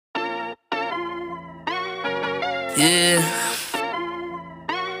Yeah.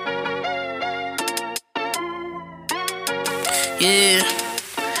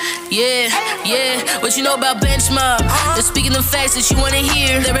 What you know about Benchmark? They're speaking the facts that you wanna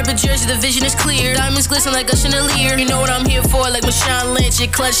hear. They rep a jersey, the vision is clear. Diamonds glisten like a chandelier. You know what I'm here for, like Marshawn Lynch.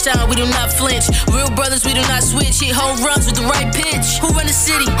 At clutch time, we do not flinch. Real brothers, we do not switch. Hit home runs with the right pitch. Who run the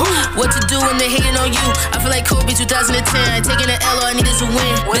city? What to do when they hating on you? I feel like Kobe 2010. I taking an L, all I need is a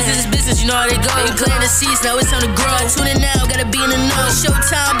win. Business is business, you know how they go. You playing the seats, now it's time to grow. Tune in now, gotta be in the know.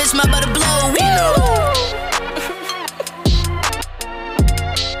 Showtime, bitch, my about to blow. We know.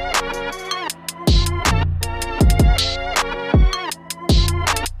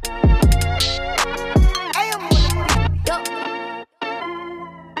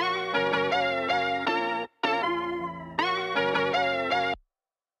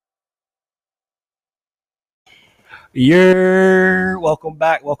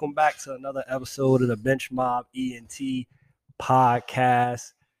 Welcome back to another episode of the Bench Mob ENT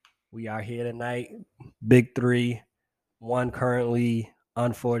podcast. We are here tonight. Big three. One currently,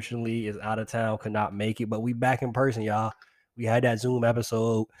 unfortunately, is out of town, could not make it, but we back in person, y'all. We had that Zoom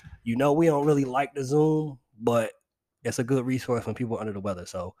episode. You know, we don't really like the Zoom, but it's a good resource when people are under the weather.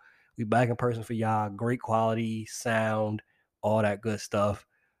 So we back in person for y'all. Great quality, sound, all that good stuff.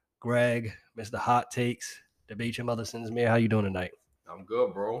 Greg, Mr. Hot Takes, Debate Your Mother Sins Man. How you doing tonight? I'm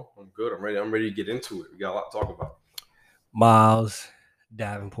good, bro. I'm good. I'm ready to get into it. We got a lot to talk about. Miles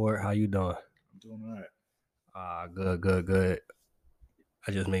Davenport, how you doing? I'm doing all right. Good.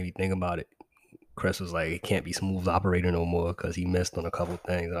 I just made me think about it. Chris was like, it can't be Smooth's operator no more because he missed on a couple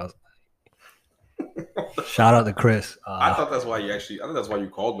things. I was shout out to Chris. I thought that's why you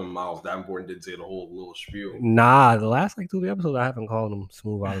called him Miles Davenport and didn't say the whole little spiel. Nah, the last like 2 episodes I haven't called him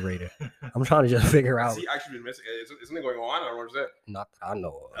Smooth operator. I'm trying to just figure out. Has he actually been missing? Is something going on? I don't understand. Not that I know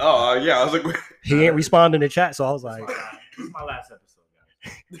of. Oh, yeah. I was like, he ain't responding to chat, so I was like, this is my last episode,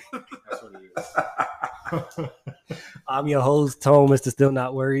 guys. That's what it is. I'm your host, Tone, Mr. Still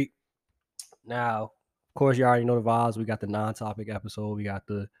Not Worried. Now, of course, you already know the vibes. We got the non-topic episode. We got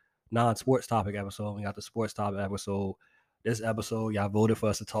the non-sports topic episode. We got the sports topic episode. This episode, y'all voted for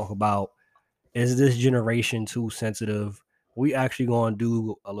us to talk about, is this generation too sensitive? We actually going to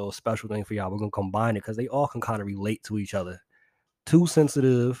do a little special thing for y'all. We're going to combine it because they all can kind of relate to each other. Too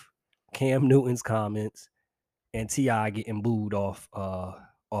sensitive, Cam Newton's comments, and T.I. getting booed off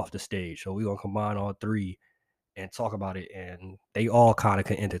the stage. So we're going to combine all three and talk about it, and they all kind of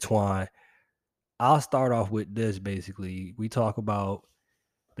can intertwine. I'll start off with this, basically. We talk about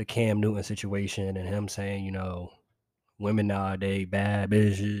the Cam Newton situation and him saying, you know, women nowadays, bad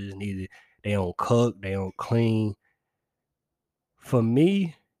bitches, they don't cook, they don't clean. For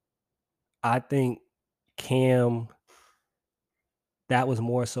me, I think Cam, that was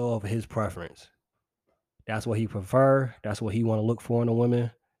more so of his preference. That's what he prefer. That's what he want to look for in a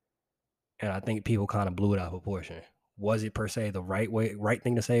woman. And I think people kind of blew it out of proportion. Was it per se the right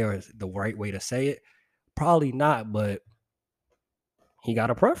thing to say, or is it the right way to say it? Probably not, but he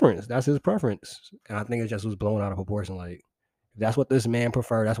got a preference. That's his preference. And I think it just was blown out of proportion. Like, if that's what this man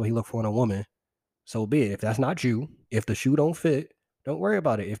prefer, that's what he look for in a woman, so be it. If that's not you, if the shoe don't fit, don't worry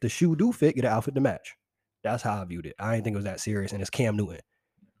about it. If the shoe do fit, get an outfit to match. That's how I viewed it. I didn't think it was that serious. And it's Cam Newton.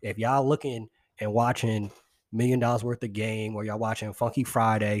 If y'all looking and watching $1 million worth of game, or y'all watching Funky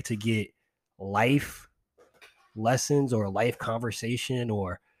Friday to get life lessons or life conversation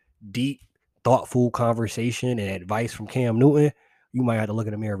or deep, thoughtful conversation and advice from Cam Newton, you might have to look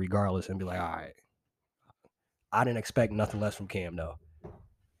in the mirror regardless and be like, all right, I didn't expect nothing less from Cam, though.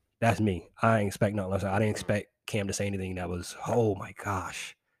 That's me. I didn't expect nothing less. I didn't expect Cam to say anything that was, oh my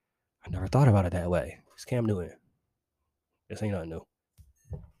gosh, I never thought about it that way. It's Cam Newton. This ain't nothing new.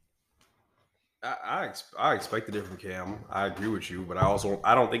 I expected it from Cam. I agree with you, but I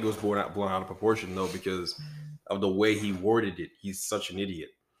don't think it was blown out of proportion though, because of the way he worded it. He's such an idiot.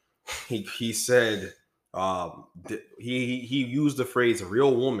 He said he used the phrase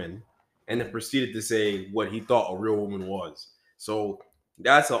 "real woman" and then proceeded to say what he thought a real woman was. So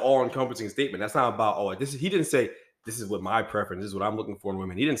that's an all-encompassing statement. That's not about he didn't say this is what my preference, this is what I'm looking for in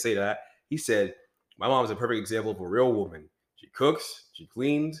women. He didn't say that. He said my mom is a perfect example of a real woman. She cooks, she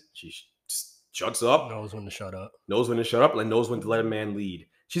cleans, she shuts up, knows when to shut up, and knows when to let a man lead.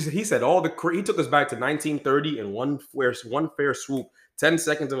 He said all he took us back to 1930 in one fair swoop. 10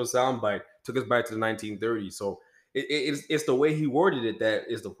 seconds of a soundbite took us back to the 1930s. So it's the way he worded it that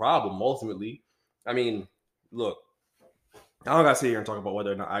is the problem ultimately. I mean, look, I don't gotta sit here and talk about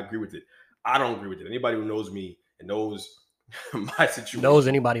whether or not I agree with it. I don't agree with it. Anybody who knows me and knows my situation, knows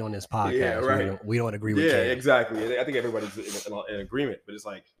anybody on this podcast. Yeah, right. We don't agree with. Yeah, Cam. Exactly. I think everybody's in agreement, but it's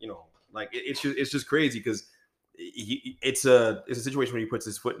like, you know, like it's just crazy because it's a situation where he puts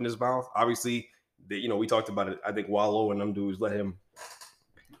his foot in his mouth. Obviously, we talked about it. I think Wallow and them dudes let him.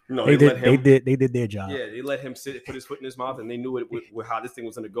 They did their job. Yeah, they let him put his foot in his mouth, and they knew with how this thing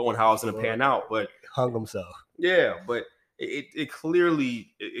was going to go and how it was going to pan out. But hung himself. Yeah, but it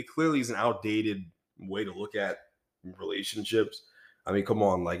clearly is an outdated way to look at relationships. I mean, come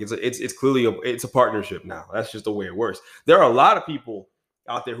on, like it's clearly it's a partnership now. That's just the way it works. There are a lot of people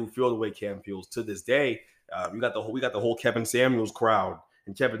out there who feel the way Cam feels to this day. We got the whole Kevin Samuels crowd,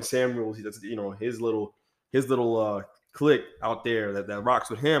 and Kevin Samuels, his little clique out there that rocks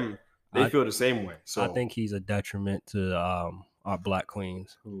with him. They feel the same way. So I think he's a detriment to our black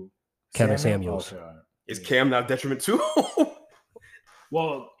queens. Kevin Samuels. Okay. Is Cam not a detriment too?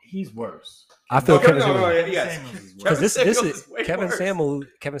 Well, he's worse. I feel Kevin Samuels. Because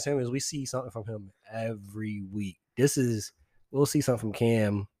Kevin Samuels. We see something from him every week. We'll see something from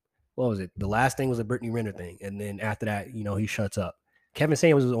Cam. What was it? The last thing was a Brittany Renner thing, and then after that, he shuts up. Kevin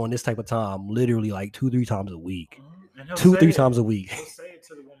Samuels was on this type of time, literally like 2-3 times a week. 2-3 times a week. He'll say it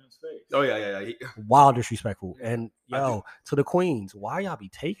to the woman's face. Oh yeah. Wild disrespectful. And to the queens, why y'all be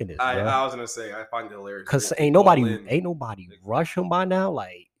taking this? I was gonna say I find it hilarious because ain't nobody rush him by now.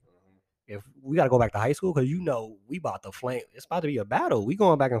 Like if we got to go back to high school, because we about to flame. It's about to be a battle. We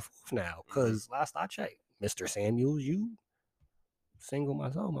going back and forth now. Because last I checked, Mr. Samuels, you single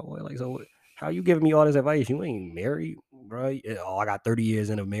myself, my boy. Like, so how you giving me all this advice? You ain't married, bro. Oh, I got 30 years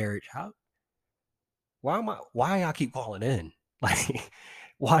in a marriage. How? Why y'all keep calling in? Like,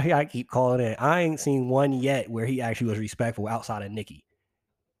 why y'all keep calling in? I ain't seen one yet where he actually was respectful outside of Nicki.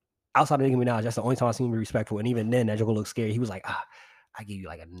 Outside of Nicki Minaj, that's the only time I seen him be respectful. And even then, that joker looked scared. He was like, I give you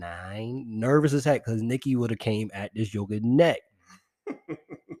like a 9. Nervous as heck because Nicki would have came at this joker neck.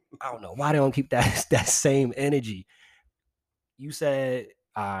 I don't know why they don't keep that same energy. You said,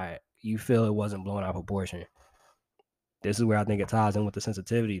 you feel it wasn't blown out of proportion. This is where I think it ties in with the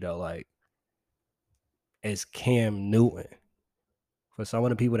sensitivity, though. Like, it's Cam Newton. For some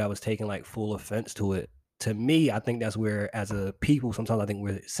of the people that was taking like full offense to it, to me, I think that's where, as a people, sometimes I think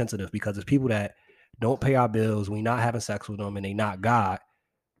we're sensitive because it's people that don't pay our bills, we not having sex with them, and they not God.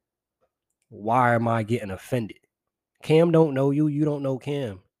 Why am I getting offended? Cam don't know you, you don't know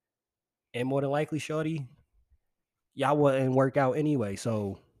Cam. And more than likely, shorty, y'all wouldn't work out anyway.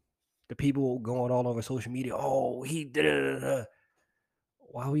 So the people going all over social media, oh, he did it.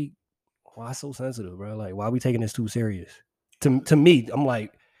 Why so sensitive, bro? Like, why are we taking this too serious? To me, I'm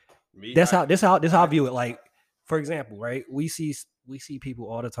like, that's how I view it. Like, for example, right? We see people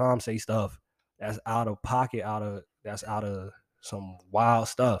all the time say stuff that's out of pocket, that's out of some wild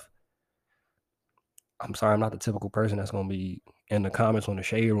stuff. I'm sorry, I'm not the typical person that's gonna be in the comments on the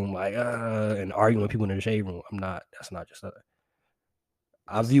shade room, like, and arguing with people in the shade room. I'm not. That's not just that.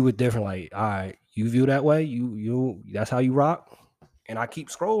 I view it different. Like, all right, you view that way. You that's how you rock. And I keep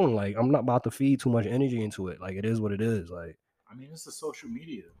scrolling. Like, I'm not about to feed too much energy into it. Like, it is what it is. Like, I mean, it's the social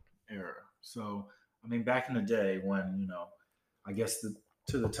media era. So, I mean, back in the day when, I guess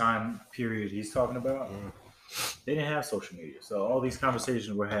to the time period he's talking about, they didn't have social media. So all these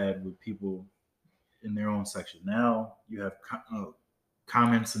conversations were had with people in their own section. Now you have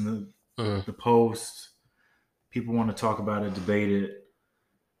comments in the post. People want to talk about it, debate it,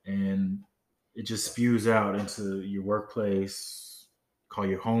 and it just spews out into your workplace. Call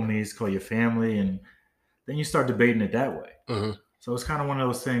your homies, call your family, and then you start debating it that way. Mm-hmm. So it's kind of one of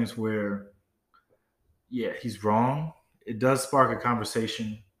those things where, yeah, he's wrong. It does spark a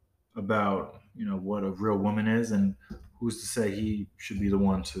conversation about, what a real woman is, and who's to say he should be the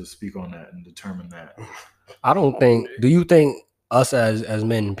one to speak on that and determine that. Do you think us as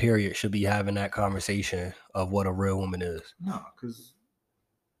men, period, should be having that conversation of what a real woman is? No, because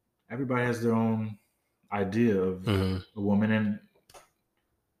everybody has their own idea of a woman, and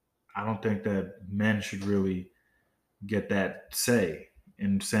I don't think that men should really get that say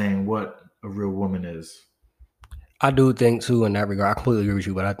in saying what a real woman is. I do think too in that regard. I completely agree with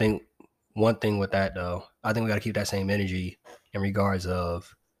you, but I think one thing with that though, I think we got to keep that same energy in regards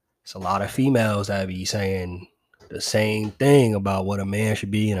of it's a lot of females that be saying the same thing about what a man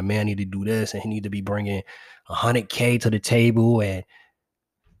should be, and a man need to do this, and he need to be bringing 100K to the table, and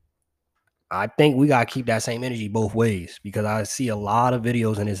I think we gotta keep that same energy both ways because I see a lot of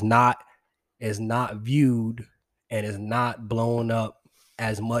videos and it's not viewed and it's not blown up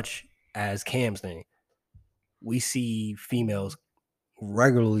as much as Cam's thing. We see females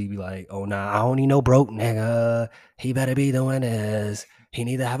regularly be like, oh, nah, I don't need no broke nigga. He better be doing this. He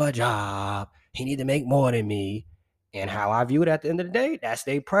need to have a job. He need to make more than me. And how I view it at the end of the day, that's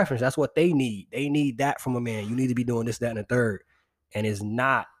their preference. That's what they need. They need that from a man. You need to be doing this, that, and the third. And it's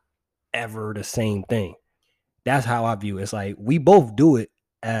not ever the same thing. That's how I view it. It's like we both do it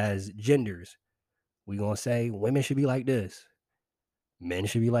as genders. We gonna say women should be like this, men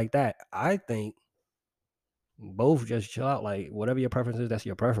should be like that. I think both just chill out. Like whatever your preference is, that's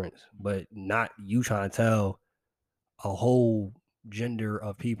your preference. But not you trying to tell a whole gender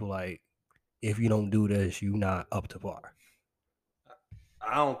of people like if you don't do this, you not up to par.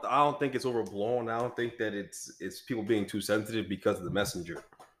 I don't think it's overblown. I don't think that it's people being too sensitive because of the messenger.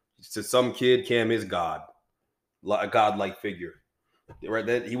 To some kid, Cam is God, a godlike figure. Right,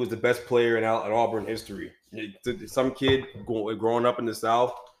 that he was the best player in Auburn history. To some kid growing up in the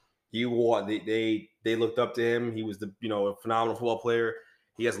South, they looked up to him. He was a phenomenal football player.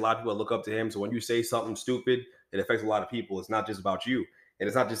 He has a lot of people that look up to him. So when you say something stupid, it affects a lot of people. It's not just about you, and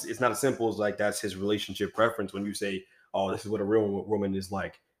it's not as simple as like that's his relationship preference. When you say, "Oh, this is what a real woman is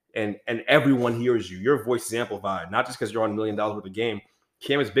like," and everyone hears you, your voice is amplified. Not just because you're on $1 million worth of game.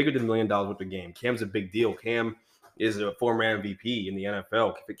 Cam is bigger than $1 million worth of game. Cam's a big deal. Cam is a former MVP in the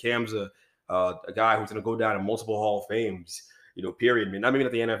NFL. Cam's a guy who's going to go down in multiple Hall of Fames, period. I mean, not maybe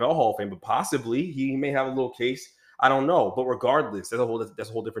not the NFL Hall of Fame, but possibly he may have a little case. I don't know. But regardless, that's a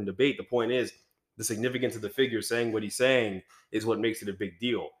whole different debate. The point is the significance of the figure saying what he's saying is what makes it a big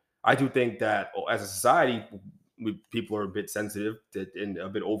deal. I do think that as a society, people are a bit sensitive and a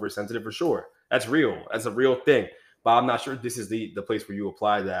bit oversensitive for sure. That's real. That's a real thing. But I'm not sure this is the place where you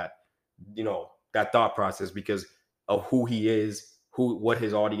apply that, that thought process because of who he is, what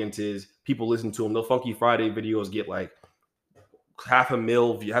his audience is. People listen to him. The Funky Friday videos get like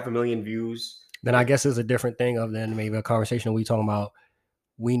 500,000 views. Then I guess it's a different thing of then maybe a conversation we talking about.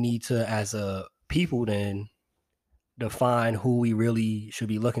 We need to, as a people, then define who we really should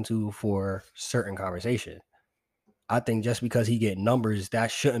be looking to for certain conversation. I think just because he get numbers, that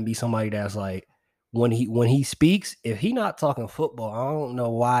shouldn't be somebody that's like when he speaks, if he not talking football, I don't know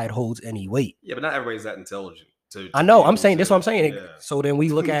why it holds any weight. Yeah, but not everybody's that intelligent. I know. I'm saying this. What I'm saying. Yeah. So then we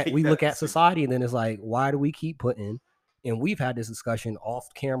look at society, and then it's like, why do we keep putting? And we've had this discussion off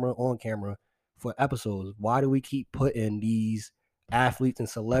camera, on camera, for episodes. Why do we keep putting these athletes and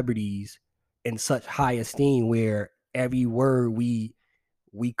celebrities in such high esteem, where every word we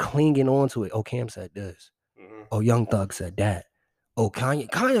clinging on to it? Oh, Cam said this. Mm-hmm. Oh, Young Thug said that. Oh,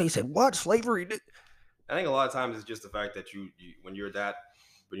 Kanye said what? Slavery. I think a lot of times it's just the fact that you when you're that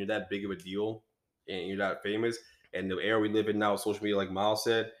big of a deal and you're that famous, and the era we live in now, social media, like Miles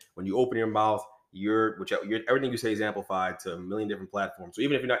said, when you open your mouth, everything you say is amplified to a million different platforms. So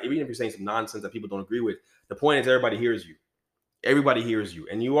even if you're saying some nonsense that people don't agree with, the point is everybody hears you. Everybody hears you,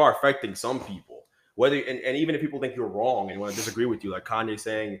 and you are affecting some people. And even if people think you're wrong and want to disagree with you, like Kanye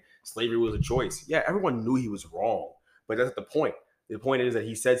saying slavery was a choice. Yeah, everyone knew he was wrong, but that's not the point. The point is that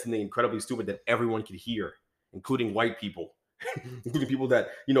he said something incredibly stupid that everyone could hear, including white people, including people that,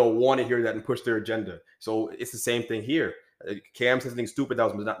 want to hear that and push their agenda. So it's the same thing here. Cam said something stupid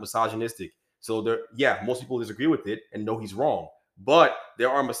that was not misogynistic. So most people disagree with it and know he's wrong. But there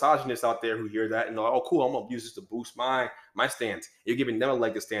are misogynists out there who hear that and they're like, oh, cool, I'm going to use this to boost my stance. You're giving them a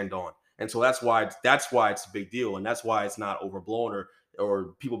leg to stand on. And so that's why it's a big deal. And that's why it's not overblown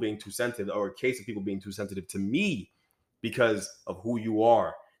or people being too sensitive, or a case of people being too sensitive to me because of who you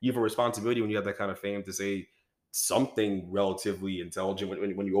are. You have a responsibility when you have that kind of fame to say something relatively intelligent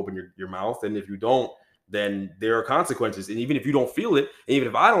when you open your mouth. And if you don't, then there are consequences. And even if you don't feel it, and even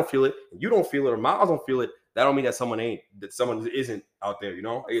if I don't feel it, and you don't feel it, or Miles don't feel it, that don't mean that someone isn't out there,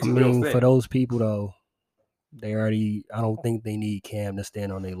 It's a real thing. For those people though, I don't think they need Cam to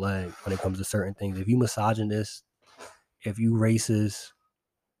stand on their leg when it comes to certain things. If you misogynist, if you racist,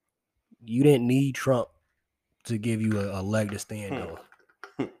 you didn't need Trump to give you a leg to stand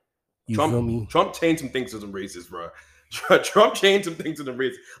on. Feel me? Trump changed some things to some racists, bro. Trump changed some things to the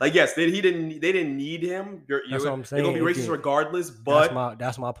racists. Like, yes, they didn't need him. That's what I'm saying. They're gonna be racist regardless, but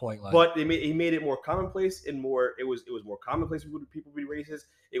that's my point. Like, but he made it more commonplace and it was more commonplace for people to be racist.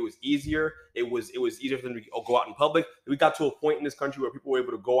 It was easier. It was easier for them to go out in public. We got to a point in this country where people were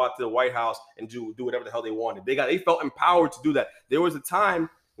able to go out to the White House and do whatever the hell they wanted. They felt empowered to do that. There was a time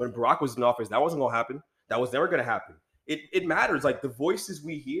when Barack was in office that wasn't gonna happen. That was never gonna happen. It matters. Like the voices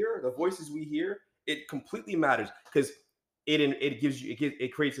we hear, it completely matters because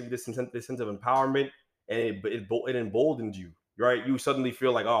it creates this sense of empowerment, and it emboldens you, right? You suddenly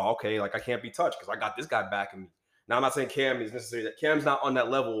feel like, oh, okay, like I can't be touched because I got this guy backing me. Now I'm not saying Cam is necessarily that. Cam's not on that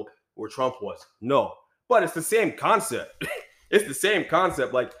level where Trump was, no, but it's the same concept. It's the same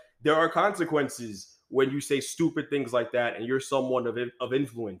concept. Like there are consequences when you say stupid things like that, and you're someone of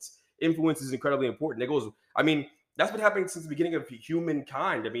influence. Influence is incredibly important. That's been happening since the beginning of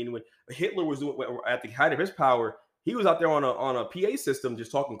humankind. I mean, when Hitler was at the height of his power, He was out there on a PA system,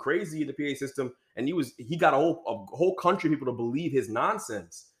 just talking crazy in the PA system, and he got a whole country of people to believe his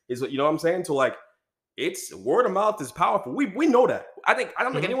nonsense. You know what I'm saying? So like, it's word of mouth is powerful. We know that. I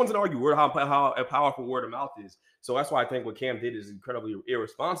don't think anyone's gonna argue how powerful word of mouth is. So that's why I think what Cam did is incredibly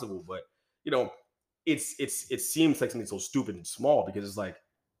irresponsible. But you know, it seems like something so stupid and small because it's like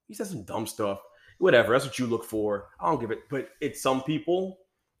he said some dumb stuff. Whatever, that's what you look for. I don't give it, but it's some people.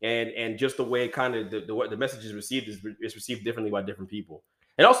 And just the way kind of the message is received is received differently by different people.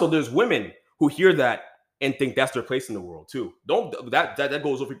 And also there's women who hear that and think that's their place in the world too. That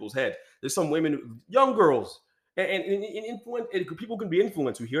goes over people's head. There's some women, young girls, and people can be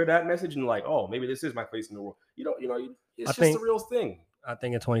influenced who hear that message and like, oh, maybe this is my place in the world. It's just a real thing. I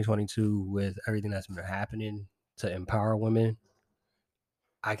think in 2022, with everything that's been happening to empower women,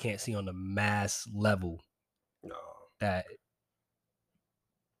 I can't see on the mass level that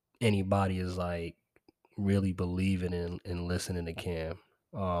anybody is like really believing in listening to Cam.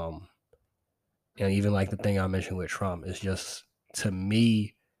 And even like the thing I mentioned with Trump, it's just, to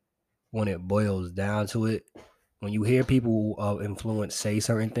me, when it boils down to it, when you hear people of influence say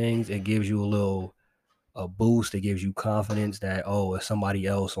certain things, it gives you a boost. It gives you confidence that, oh, it's somebody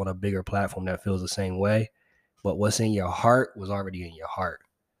else on a bigger platform that feels the same way. But what's in your heart was already in your heart.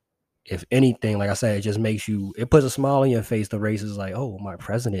 If anything, like I said, it just makes you, it puts a smile on your face. The race is like, oh, my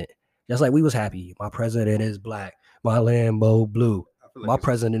president. Just like we was happy. My president is black. My Lambo blue. My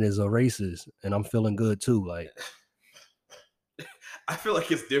president is a racist. And I'm feeling good too. Like, I feel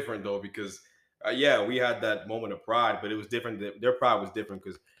like it's different though, because we had that moment of pride, but it was different. Their pride was different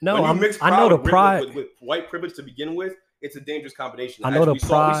because I know the pride with white privilege to begin with. It's a dangerous combination. I know the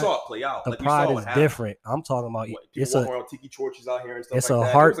pride. We saw it play out. The pride is different. I'm talking about it's walking around tiki torches out here and stuff. It's like a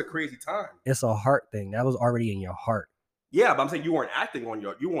that. heart. It was a crazy time. It's a heart thing. That was already in your heart. Yeah, but I'm saying you weren't acting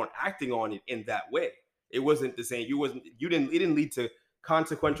on it in that way. It wasn't the same. It didn't lead to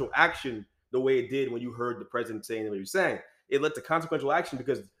consequential action the way it did when you heard the president saying what he was saying. It led to consequential action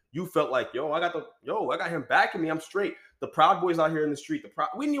because you felt like, I got him backing me. I'm straight. The Proud Boys out here in the street.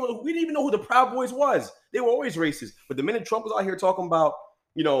 We didn't even know who the Proud Boys was. They were always racist. But the minute Trump was out here talking about,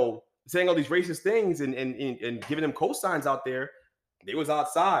 saying all these racist things and giving them cosigns out there, they was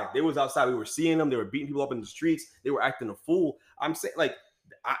outside. We were seeing them. They were beating people up in the streets. They were acting a fool. I'm saying,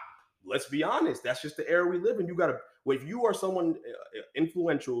 let's be honest. That's just the era we live in. If you are someone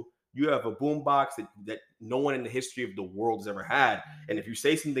influential, you have a boombox that no one in the history of the world has ever had. And if you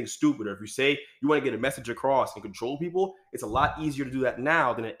say something stupid, or if you say you want to get a message across and control people, it's a lot easier to do that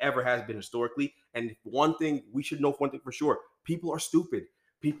now than it ever has been historically. And one thing we should know, one thing for sure, people are stupid.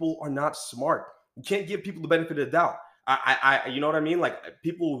 People are not smart. You can't give people the benefit of the doubt. You know what I mean? Like,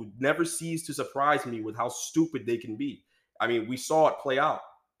 people never cease to surprise me with how stupid they can be. I mean, we saw it play out.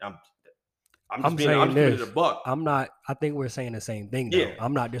 I'm just a buck. I think we're saying the same thing though. Yeah.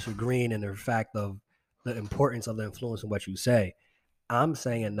 I'm not disagreeing in the fact of the importance of the influence in what you say. I'm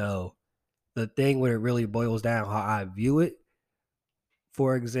saying though, the thing where it really boils down how I view it,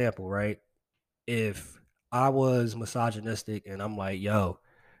 for example, right? If I was misogynistic and I'm like, yo,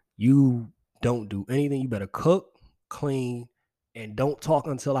 you don't do anything, you better cook, clean, and don't talk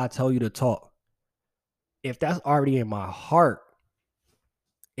until I tell you to talk. If that's already in my heart,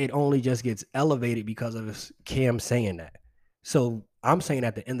 it only just gets elevated because of Cam saying that. So I'm saying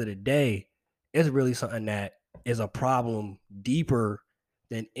at the end of the day, it's really something that is a problem deeper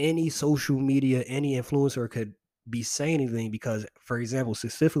than any social media, any influencer could be saying anything. Because, for example,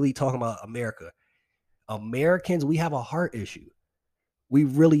 specifically talking about America, Americans, we have a heart issue. We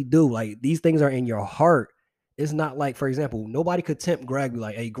really do. Like, these things are in your heart. It's not like, for example, nobody could tempt Greg, be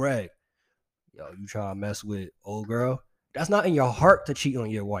like, hey, Greg, yo, you trying to mess with old girl? That's not in your heart to cheat on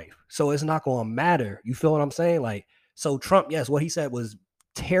your wife. So it's not going to matter. You feel what I'm saying? Like, so Trump, yes, what he said was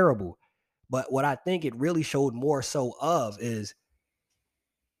terrible. But what I think it really showed more so of is,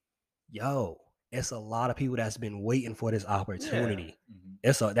 it's a lot of people that's been waiting for this opportunity.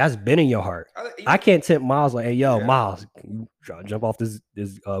 Yeah. That's been in your heart. I can't tempt Miles like, hey, Miles, you trying to jump off this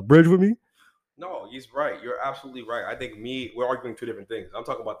bridge with me? No, he's right. You're absolutely right. I think we're arguing two different things. I'm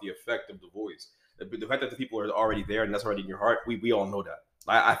talking about the effect of the voice. The fact that the people are already there and that's already in your heart, we all know that.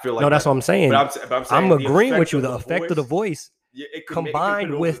 I feel like that's what I'm saying. But I'm saying I'm agreeing with you. The effect of the voice,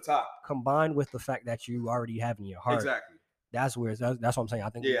 combined with the fact that you already have in your heart. Exactly. That's where that's what I'm saying. I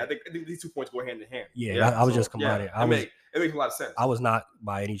think these 2 points go hand in hand. Yeah, I was just combining. It makes a lot of sense. I was not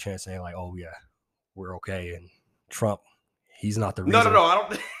by any chance saying like, oh yeah, we're okay, and Trump, he's not the reason. No, I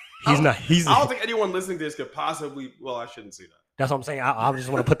don't. I don't think anyone listening to this could possibly. Well, I shouldn't say that. That's what I'm saying. I just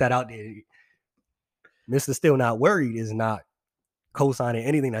want to put that out there. Mr. Still Not Worried is not co-signing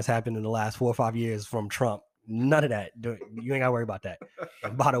anything that's happened in the last 4 or 5 years from Trump None of that. You ain't gotta worry about that.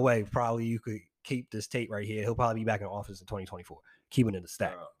 And by the way, probably you could keep this tape right here. He'll probably be back in office in 2024. Keeping it in the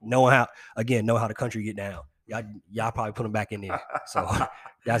stack. Knowing how the country get down. Y'all probably put him back in there. So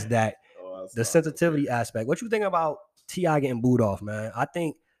that's that. The sensitivity aspect. What you think about T.I. getting booed off, man? I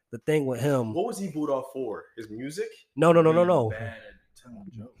think the thing with him. What was he booed off for? His music? No. Bad at telling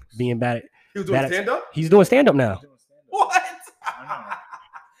jokes. Being bad at. He was doing stand up? He's doing stand up now. What? I know.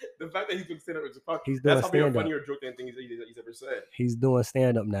 The fact that he's doing stand up is fucking. He's doing that's probably a stand-up. funnier joke than anything he's ever said. He's doing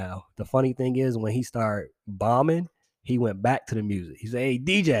stand up now. The funny thing is, when he started bombing, he went back to the music. He said, "Hey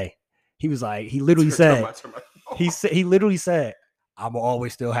DJ," he was like, he literally said, he literally said, "I'm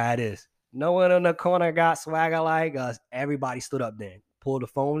always still have this. No one in the corner got swagger like us." Everybody stood up then, pulled the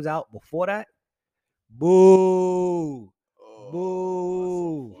phones out. Before that, boo,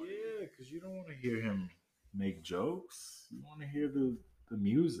 boo. Yeah, because you don't want to hear him make jokes. You want to hear the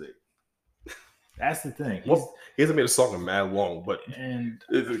music. That's the thing. He hasn't made a song in mad long, but and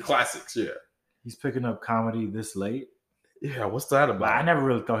it's the classics. Yeah, he's picking up comedy this late. Yeah, what's that about? But I never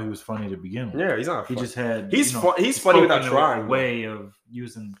really thought he was funny to begin with. Yeah, he's not. He funny. just had. He's he's funny without trying. Way of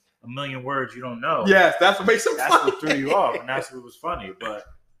using a million words you don't know. Yes, that's what makes him that's funny. What threw you off, and that's what was funny. But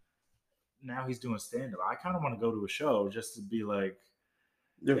now he's doing stand up. I kind of want to go to a show just to be like,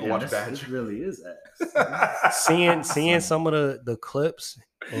 you can watch that. This really is ass. seeing some of the clips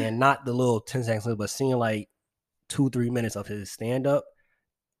and not the little 10 seconds, but seeing like 2-3 minutes of his stand up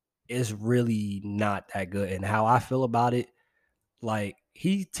is really not that good. And how I feel about it, like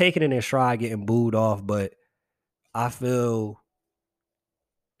he's taking it in stride, getting booed off, but I feel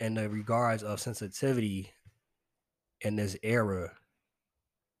in the regards of sensitivity in this era,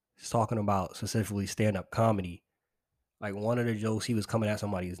 he's talking about specifically stand-up comedy. Like one of the jokes, he was coming at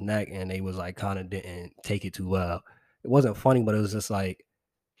somebody's neck and they was like kind of didn't take it too well. It wasn't funny, but it was just like,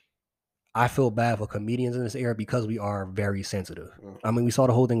 I feel bad for comedians in this era because we are very sensitive. I mean, we saw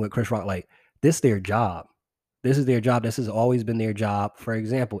the whole thing with Chris Rock. Like, this is their job. This is their job. This has always been their job. For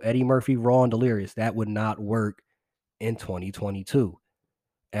example, Eddie Murphy, Raw and Delirious, that would not work in 2022.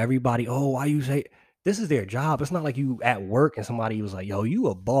 Everybody, oh, why you say this is their job? It's not like you at work and somebody was like, yo, you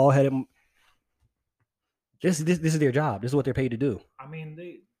a bald headed. This is their job. This is what they're paid to do. I mean,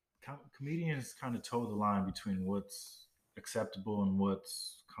 comedians kind of toe the line between what's acceptable and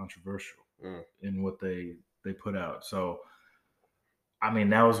what's controversial in what they put out. So, I mean,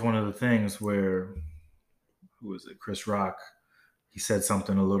 that was one of the things where, who was it? Chris Rock. He said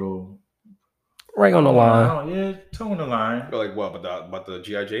something a little right on the line. Yeah, toe on the line. Like what about the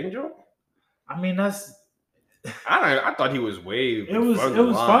G.I. Jane joke? I mean, that's. I thought he was way. It was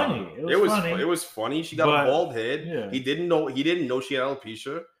funny. It was funny. She got a bald head. Yeah. He didn't know she had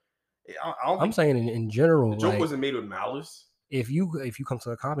alopecia. I'm saying in general, the joke like, wasn't made with malice. If you come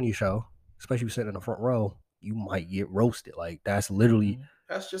to a comedy show, especially if you're sitting in the front row, you might get roasted. Like that's literally.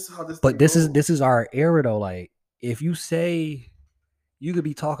 That's just how this. But this is our era though. Like if you say, you could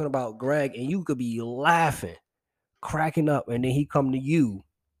be talking about Greg and you could be laughing, cracking up, and then he come to you.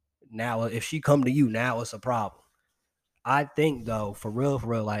 Now, if she come to you, now it's a problem. I think though, for real,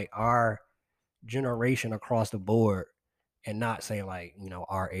 like our generation across the board, and not saying like,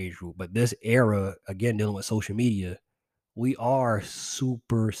 our age group, but this era, again, dealing with social media, we are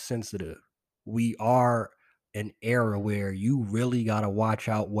super sensitive. We are an era where you really got to watch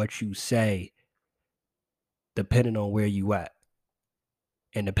out what you say depending on where you at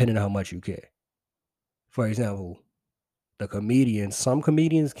and depending on how much you care. For example, some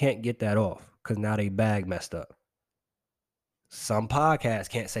comedians can't get that off because now they bag messed up. Some podcasts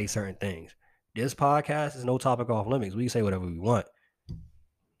can't say certain things. This podcast is no topic off limits. We can say whatever we want.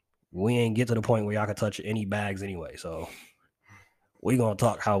 We ain't get to the point where y'all can touch any bags anyway. So we're going to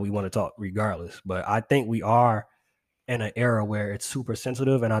talk how we want to talk regardless. But I think we are in an era where it's super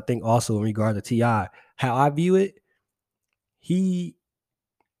sensitive. And I think also in regard to T.I., how I view it,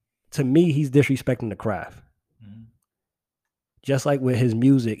 to me, he's disrespecting the craft. Mm-hmm. Just like with his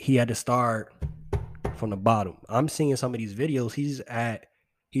music, he had to start from the bottom. I'm seeing some of these videos,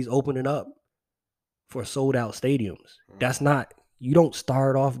 he's opening up for sold out stadiums. That's not, you don't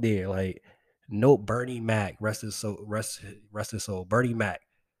start off there. Like, no, Bernie Mac, rest his soul. Bernie Mac,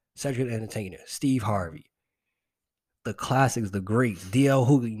 Cedric the Entertainer, Steve Harvey, the classics, the greats, D.L.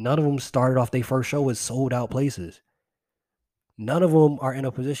 Hughley, none of them started off their first show with sold out places. None of them are in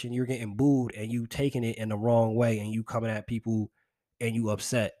a position you're getting booed and you taking it in the wrong way and you coming at people and you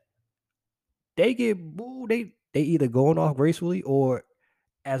upset. They get booed. They either going off gracefully or,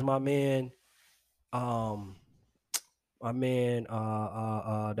 as my man that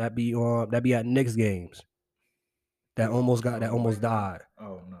be at Knicks games. that almost died.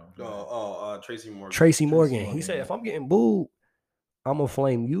 Oh no. Tracy Morgan. Tracy Morgan. He Morgan, said, yeah. if I'm getting booed, I'm gonna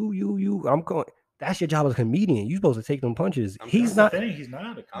flame you. I'm going. That's your job as a comedian. You supposed to take them punches. He's That's the not. thing, he's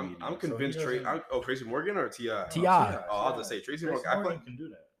not a comedian. I'm so convinced. he doesn't- Tracy Morgan or T.I.? T.I. Oh, I was gonna say Tracy Morgan. I feel like can do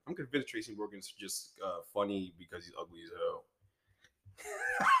that. I'm convinced Tracy Morgan's just funny because he's ugly as hell.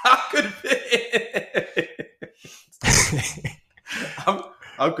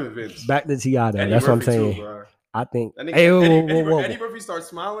 I'm convinced. Back to T.I. though. Eddie That's what I'm Murphy saying. too, bro. I think. That nigga- Hey, whoa. Eddie Murphy starts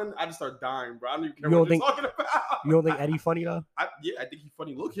smiling, I just start dying, bro. I don't even care You what don't you're talking about. You don't think Eddie funny though? I think he's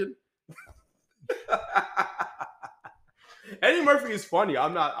funny looking. Eddie Murphy is funny.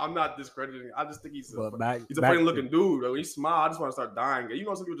 I'm not discrediting. I just think he's a funny looking dude. When he smiles, I just want to start dying. You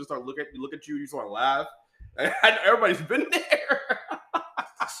know, some people just start look at you, you just want to laugh. Everybody's been there.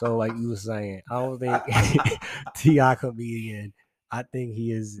 So, like you were saying, I don't think T.I. comedian. I think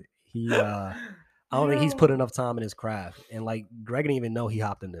he is. I don't think he's put enough time in his craft. And like Greg didn't even know he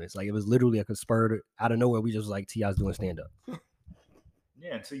hopped into this. Like it was literally like a spur out of nowhere. We just was like T.I.'s doing stand up.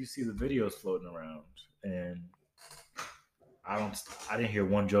 Yeah, until you see the videos floating around, and I didn't hear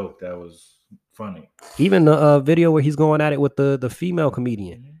one joke that was funny. Even the video where he's going at it with the female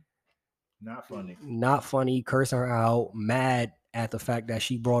comedian. Not funny. Not funny. Cursing her out. Mad at the fact that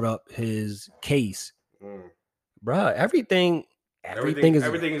she brought up his case. Bruh, everything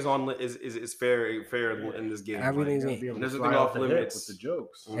is fair in this game. Everything's there's nothing off limits with the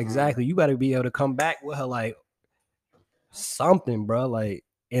jokes. Exactly. You better be able to come back with her like something, bro. Like,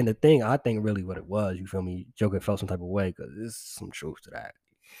 and the thing I think really what it was, you feel me? Joker felt some type of way because there's some truth to that.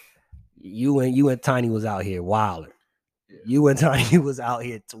 You and Tiny was out here wilding. Yeah. You and Tiny was out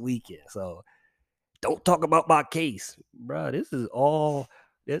here tweaking. So don't talk about my case, bro. This is all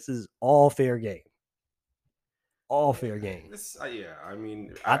fair game. All fair game. I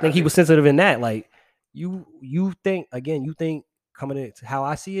mean, I think he was sensitive in that. Like, you think coming into how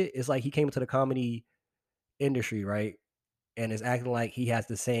I see it, it's like he came into the comedy industry, right? And is acting like he has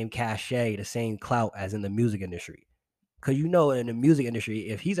the same cachet, the same clout as in the music industry. Because in the music industry,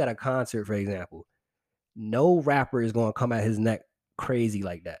 if he's at a concert, for example, no rapper is going to come at his neck crazy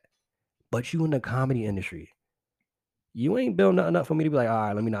like that. But you in the comedy industry, you ain't built nothing up for me to be like, all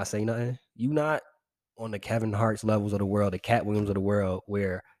right, let me not say nothing. You not on the Kevin Hart's levels of the world, the Cat Williams of the world,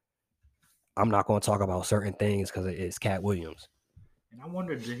 where I'm not going to talk about certain things because it's Cat Williams. And I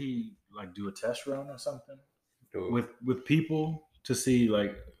wonder, did he like do a test run or something with people to see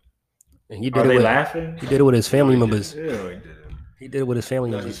like, and he are they laughing? He did it with his family members. Yeah, he did it. He did it with his family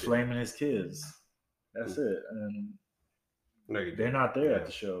members. He's flaming his kids. That's it. And they're not there at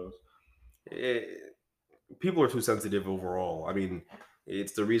the shows. People are too sensitive overall. I mean,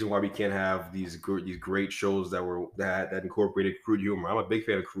 it's the reason why we can't have these great shows that incorporated crude humor. I'm a big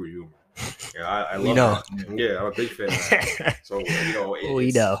fan of crude humor. Yeah, I love it. Yeah, I'm a big fan of that. So,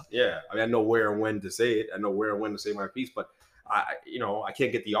 we know. Yeah, I mean, I know where and when to say it. I know where and when to say my piece, but I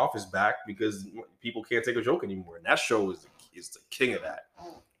can't get The Office back because people can't take a joke anymore. And that show is the king of that.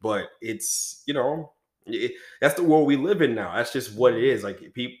 But it's, that's the world we live in now. That's just what it is. Like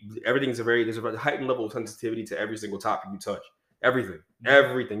everything's there's a heightened level of sensitivity to every single topic you touch. Everything.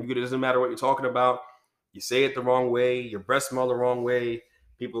 It doesn't matter what you're talking about. You say it the wrong way. Your breath smell the wrong way.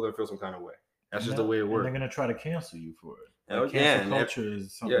 People are gonna feel some kind of way. That's just the way it works. They're gonna try to cancel you for it. Like cancel culture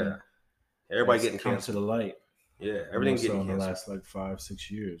is something. Yeah. Everybody getting canceled to the light. Yeah, everything's getting canceled. In the last like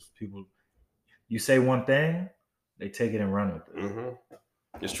 5-6 years, people, you say one thing, they take it and run with it. Mm-hmm.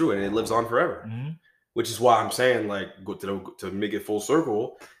 It's true, and it lives on forever. Mm-hmm. Which is why I'm saying, like, to make it full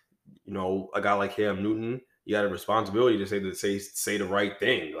circle, a guy like Cam Newton, you got a responsibility to say the right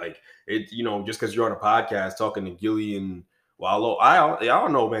thing. Like it, just because you're on a podcast talking to Gilly and Wallow, I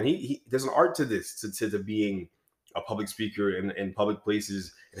don't know, man. He there's an art to this, to being a public speaker in public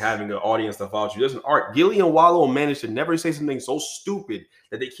places and having an audience that follows you. There's an art. Gilly and Wallow managed to never say something so stupid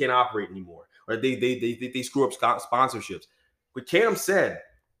that they can't operate anymore, or they screw up sponsorships. What Cam said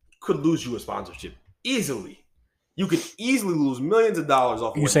could lose you a sponsorship easily. You could easily lose millions of dollars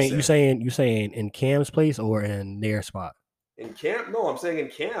off. You saying in Cam's place or in their spot? In Cam? No, I'm saying in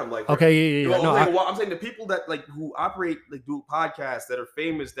Cam. Like, okay, yeah. I'm saying the people that who operate, do podcasts, that are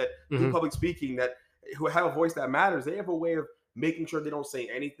famous, that do public speaking, who have a voice that matters. They have a way of making sure they don't say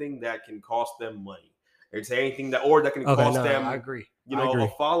anything that can cost them money, or say anything that can cost them. I agree. A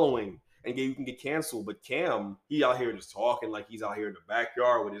following, and you can get canceled. But Cam, he out here just talking like he's out here in the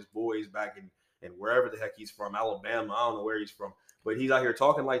backyard with his boys back in. And wherever the heck he's from, Alabama, I don't know where he's from, but he's out here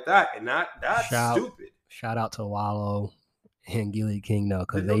talking like that, and that's stupid. Shout out to Wallow and Gilly King though,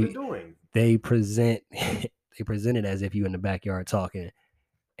 because they present it as if you in the backyard talking,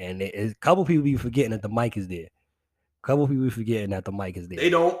 and a couple people be forgetting that the mic is there. couple people forgetting that the mic is there. They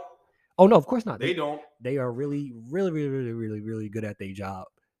don't. Oh no, of course not. They don't. They are really, really, really, really, really, really good at their job.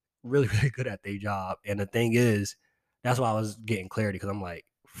 Really, really good at their job. And the thing is, that's why I was getting clarity because I'm like,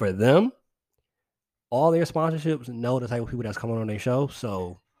 for them, all their sponsorships know the type of people that's coming on their show.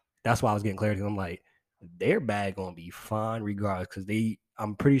 So that's why I was getting clarity. I'm like, their bag gonna be fine regardless because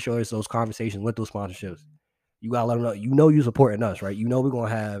I'm pretty sure it's those conversations with those sponsorships. You gotta let them know. You know you supporting us, right? You know we're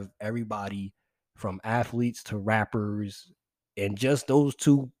gonna have everybody from athletes to rappers, and just those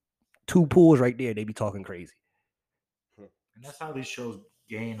two pools right there. They be talking crazy. And that's how these shows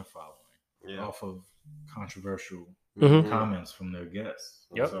gain a following off of controversial comments from their guests.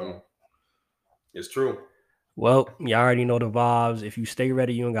 Yep. So It's true. Well, you already know the vibes. If you stay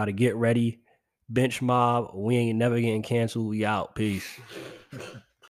ready, you ain't gotta get ready. Bench Mob, we ain't never getting canceled. We out. Peace.